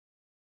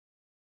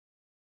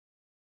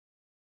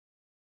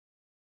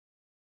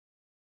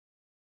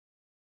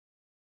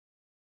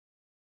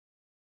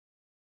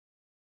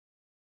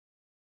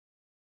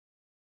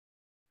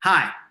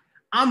Hi,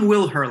 I'm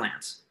Will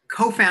Herlance,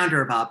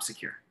 co-founder of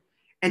Obsecure,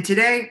 and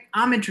today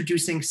I'm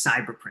introducing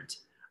Cyberprint,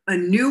 a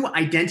new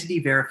identity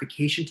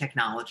verification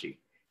technology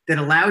that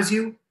allows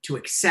you to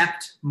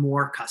accept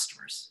more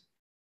customers.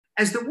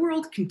 As the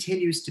world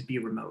continues to be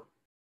remote,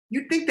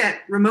 you'd think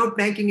that remote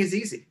banking is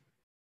easy,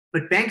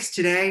 but banks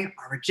today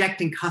are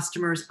rejecting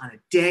customers on a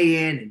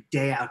day in and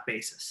day out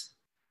basis.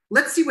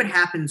 Let's see what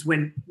happens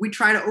when we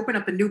try to open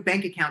up a new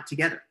bank account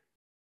together.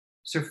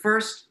 So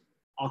first,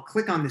 I'll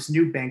click on this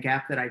new bank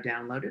app that I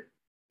downloaded,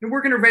 and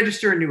we're going to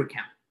register a new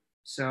account.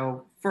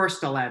 So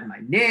first I'll add my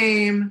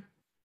name,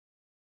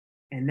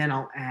 and then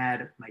I'll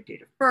add my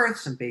date of birth,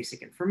 some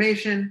basic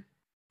information.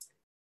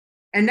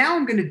 And now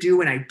I'm going to do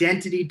an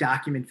identity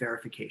document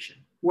verification,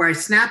 where I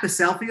snap a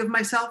selfie of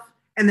myself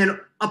and then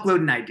upload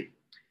an ID.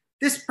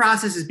 This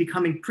process is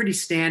becoming pretty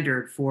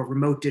standard for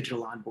remote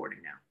digital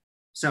onboarding now.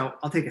 So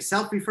I'll take a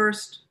selfie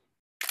first,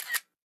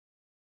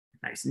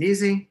 nice and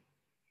easy.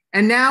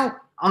 And now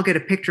I'll get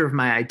a picture of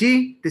my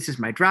ID. This is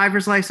my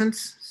driver's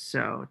license.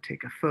 So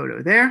take a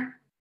photo there.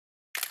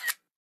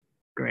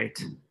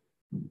 Great.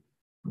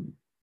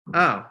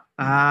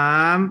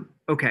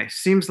 Okay.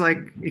 Seems like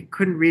it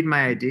couldn't read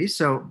my ID.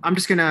 So I'm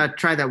just gonna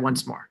try that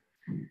once more.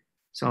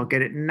 So I'll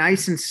get it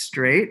nice and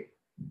straight.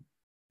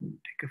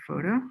 Take a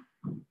photo.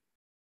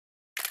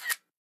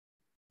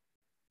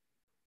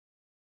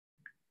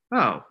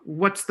 Oh,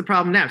 what's the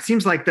problem now? It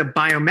seems like the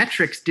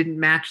biometrics didn't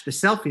match the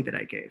selfie that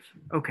I gave.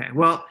 Okay,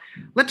 well,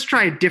 let's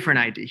try a different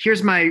ID.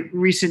 Here's my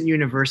recent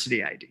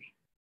university ID.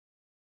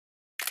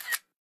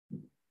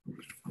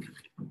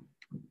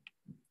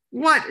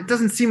 What? It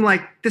doesn't seem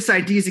like this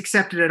ID is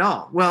accepted at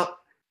all. Well,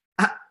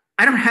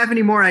 I don't have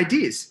any more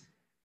IDs.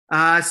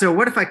 So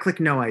what if I click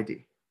no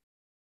ID?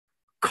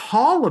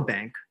 Call a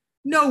bank?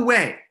 No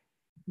way.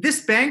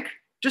 This bank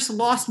just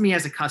lost me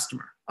as a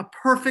customer, a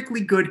perfectly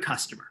good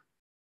customer.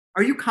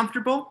 Are you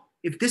comfortable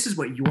if this is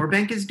what your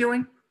bank is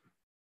doing?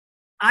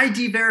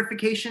 ID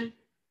verification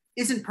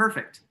isn't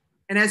perfect.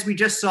 And as we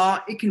just saw,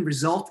 it can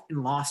result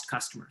in lost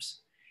customers.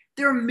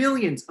 There are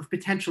millions of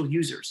potential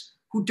users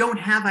who don't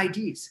have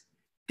IDs.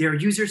 There are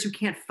users who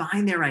can't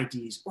find their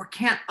IDs or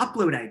can't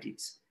upload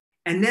IDs.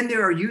 And then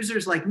there are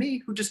users like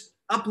me who just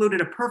uploaded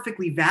a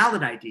perfectly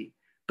valid ID,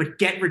 but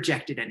get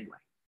rejected anyway.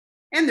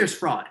 And there's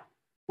fraud,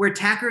 where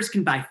attackers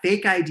can buy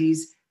fake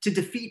IDs to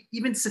defeat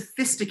even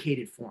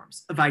sophisticated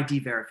forms of ID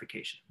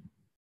verification.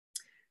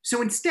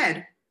 So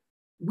instead,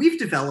 we've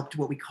developed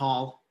what we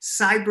call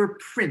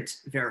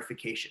Cyberprint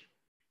verification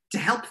to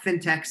help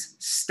fintechs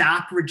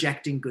stop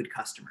rejecting good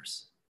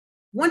customers.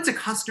 Once a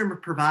customer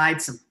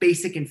provides some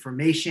basic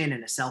information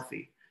and a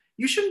selfie,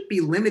 you shouldn't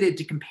be limited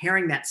to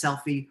comparing that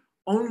selfie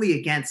only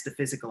against a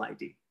physical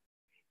ID.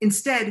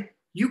 Instead,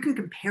 you can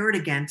compare it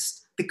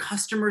against the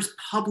customer's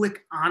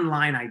public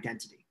online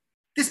identity.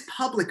 This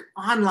public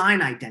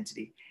online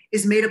identity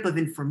is made up of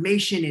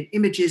information and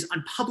images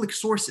on public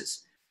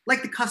sources,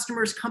 like the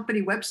customer's company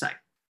website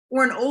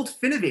or an old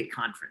Finovate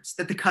conference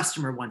that the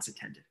customer once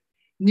attended.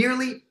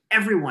 Nearly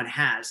everyone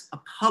has a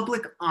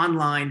public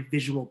online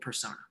visual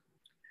persona.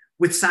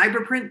 With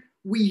Cyberprint,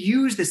 we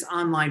use this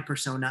online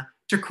persona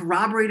to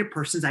corroborate a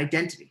person's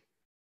identity.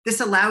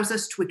 This allows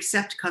us to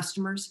accept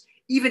customers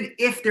even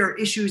if there are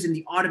issues in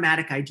the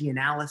automatic ID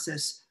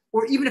analysis,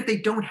 or even if they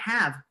don't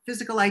have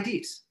physical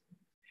IDs.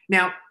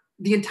 Now,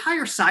 the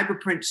entire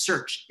Cyberprint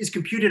search is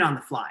computed on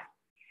the fly.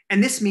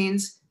 And this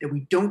means that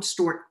we don't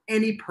store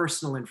any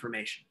personal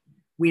information.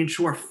 We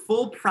ensure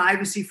full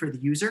privacy for the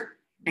user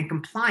and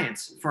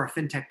compliance for our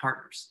fintech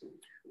partners.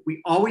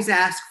 We always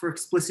ask for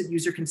explicit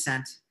user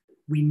consent.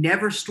 We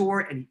never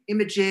store any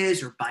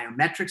images or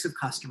biometrics of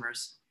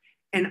customers.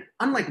 And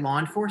unlike law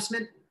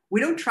enforcement, we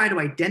don't try to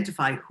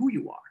identify who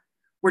you are.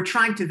 We're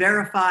trying to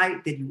verify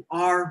that you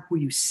are who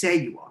you say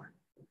you are.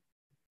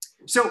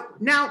 So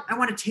now I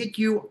want to take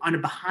you on a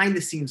behind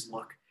the scenes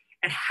look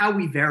at how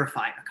we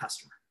verify a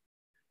customer.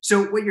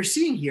 So what you're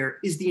seeing here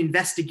is the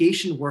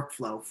investigation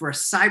workflow for a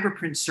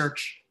Cyberprint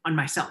search on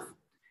myself.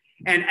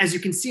 And as you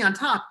can see on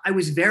top, I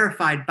was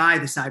verified by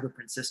the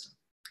Cyberprint system.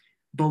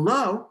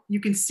 Below, you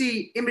can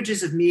see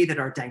images of me that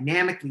are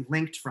dynamically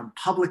linked from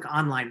public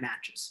online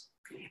matches.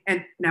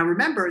 And now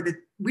remember that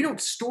we don't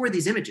store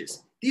these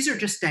images. These are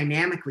just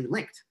dynamically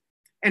linked.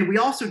 And we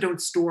also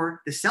don't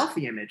store the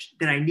selfie image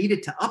that I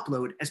needed to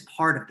upload as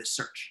part of the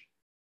search.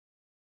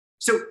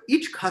 So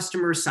each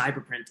customer's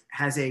Cyberprint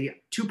has a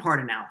two-part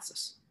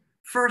analysis.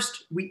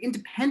 First, we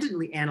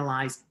independently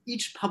analyze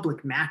each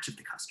public match of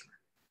the customer.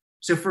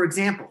 So for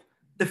example,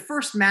 the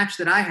first match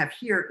that I have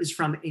here is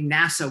from a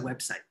NASA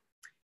website.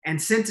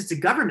 And since it's a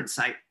government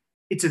site,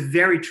 it's a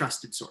very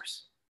trusted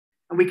source.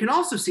 And we can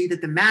also see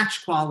that the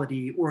match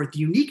quality or the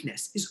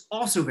uniqueness is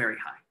also very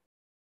high.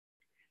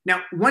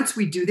 Now, once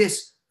we do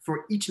this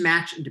for each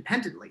match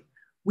independently,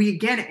 we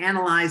again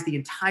analyze the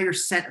entire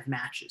set of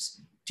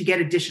matches to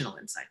get additional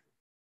insight.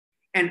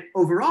 And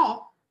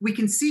overall, we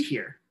can see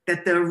here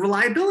that the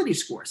reliability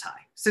score is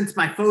high, since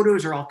my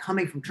photos are all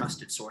coming from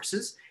trusted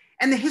sources,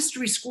 and the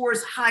history score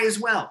is high as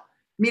well,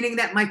 meaning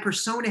that my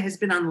persona has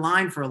been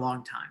online for a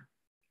long time.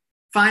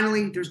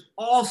 Finally, there's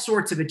all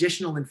sorts of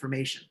additional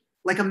information,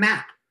 like a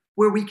map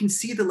where we can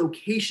see the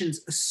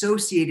locations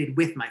associated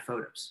with my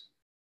photos.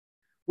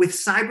 With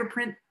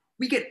Cyberprint,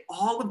 we get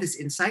all of this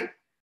insight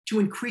to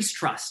increase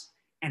trust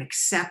and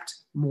accept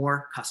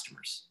more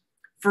customers.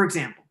 For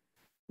example,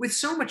 with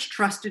so much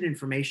trusted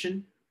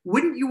information,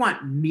 wouldn't you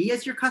want me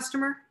as your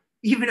customer,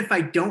 even if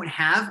I don't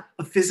have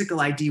a physical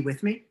ID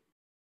with me?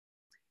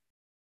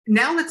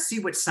 Now let's see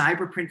what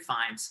Cyberprint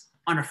finds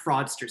on a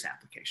fraudster's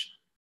application.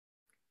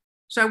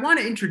 So I want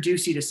to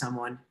introduce you to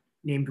someone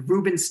named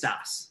Ruben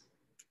Stas.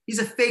 He's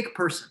a fake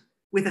person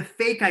with a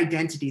fake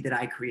identity that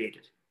I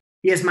created.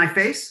 He has my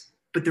face,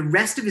 but the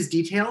rest of his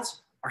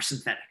details are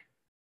synthetic.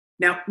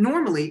 Now,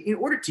 normally, in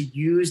order to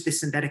use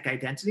this synthetic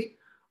identity,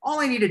 all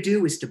I need to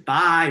do is to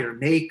buy or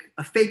make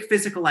a fake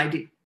physical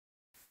ID.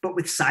 But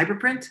with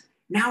Cyberprint,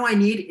 now I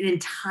need an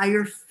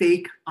entire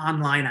fake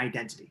online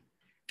identity.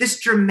 This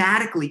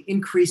dramatically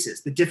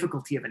increases the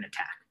difficulty of an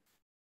attack.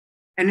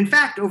 And in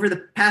fact, over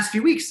the past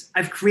few weeks,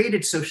 I've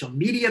created social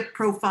media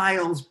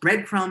profiles,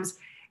 breadcrumbs,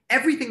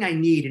 everything I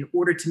need in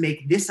order to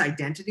make this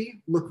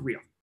identity look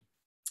real.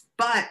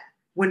 But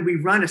when we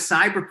run a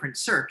Cyberprint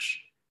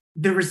search,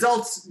 the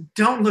results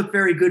don't look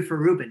very good for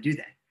Ruben, do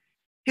they?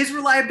 His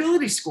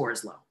reliability score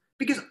is low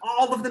because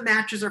all of the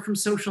matches are from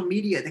social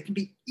media that can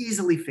be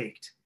easily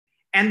faked.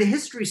 And the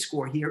history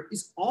score here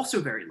is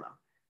also very low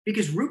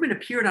because Ruben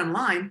appeared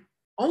online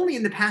only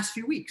in the past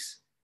few weeks.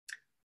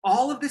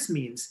 All of this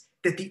means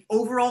that the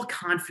overall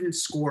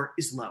confidence score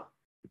is low,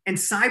 and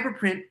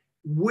Cyberprint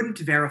wouldn't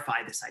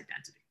verify this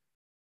identity.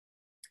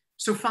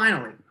 So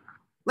finally,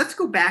 let's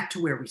go back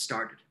to where we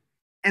started,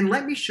 and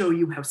let me show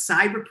you how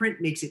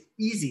Cyberprint makes it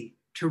easy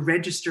to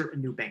register a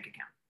new bank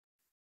account.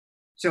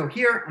 So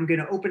here, I'm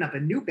gonna open up a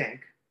new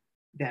bank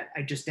that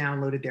I just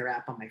downloaded their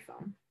app on my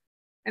phone.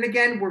 And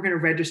again, we're gonna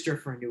register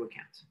for a new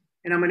account.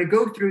 And I'm gonna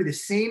go through the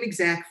same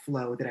exact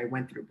flow that I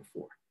went through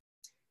before.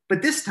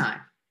 But this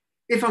time,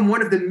 if I'm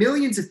one of the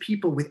millions of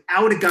people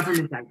without a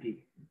government ID,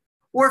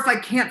 or if I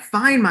can't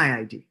find my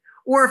ID,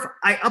 or if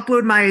I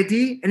upload my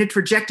ID and it's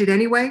rejected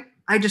anyway,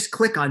 I just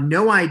click on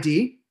no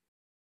ID.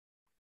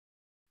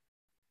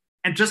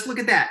 And just look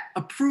at that,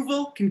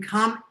 approval can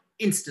come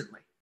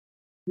instantly.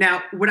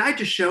 Now, what I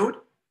just showed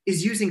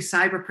is using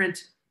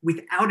Cyberprint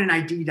without an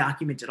ID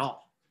document at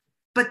all.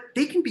 But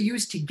they can be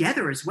used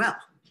together as well,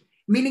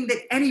 meaning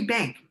that any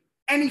bank,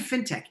 any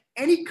fintech,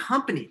 any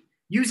company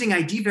using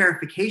ID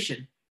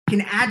verification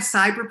can add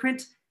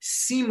Cyberprint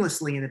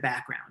seamlessly in the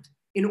background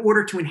in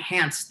order to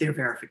enhance their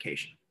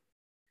verification.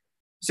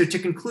 So to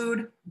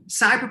conclude,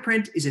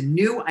 Cyberprint is a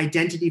new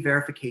identity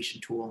verification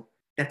tool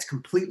that's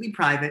completely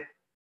private,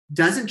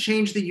 doesn't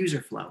change the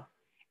user flow,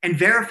 and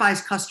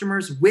verifies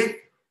customers with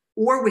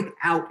or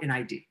without an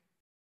ID.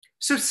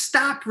 So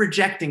stop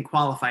rejecting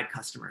qualified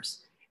customers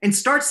and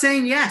start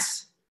saying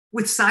yes.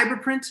 With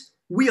Cyberprint,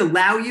 we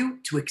allow you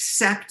to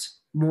accept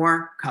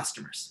more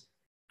customers.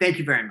 Thank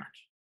you very much.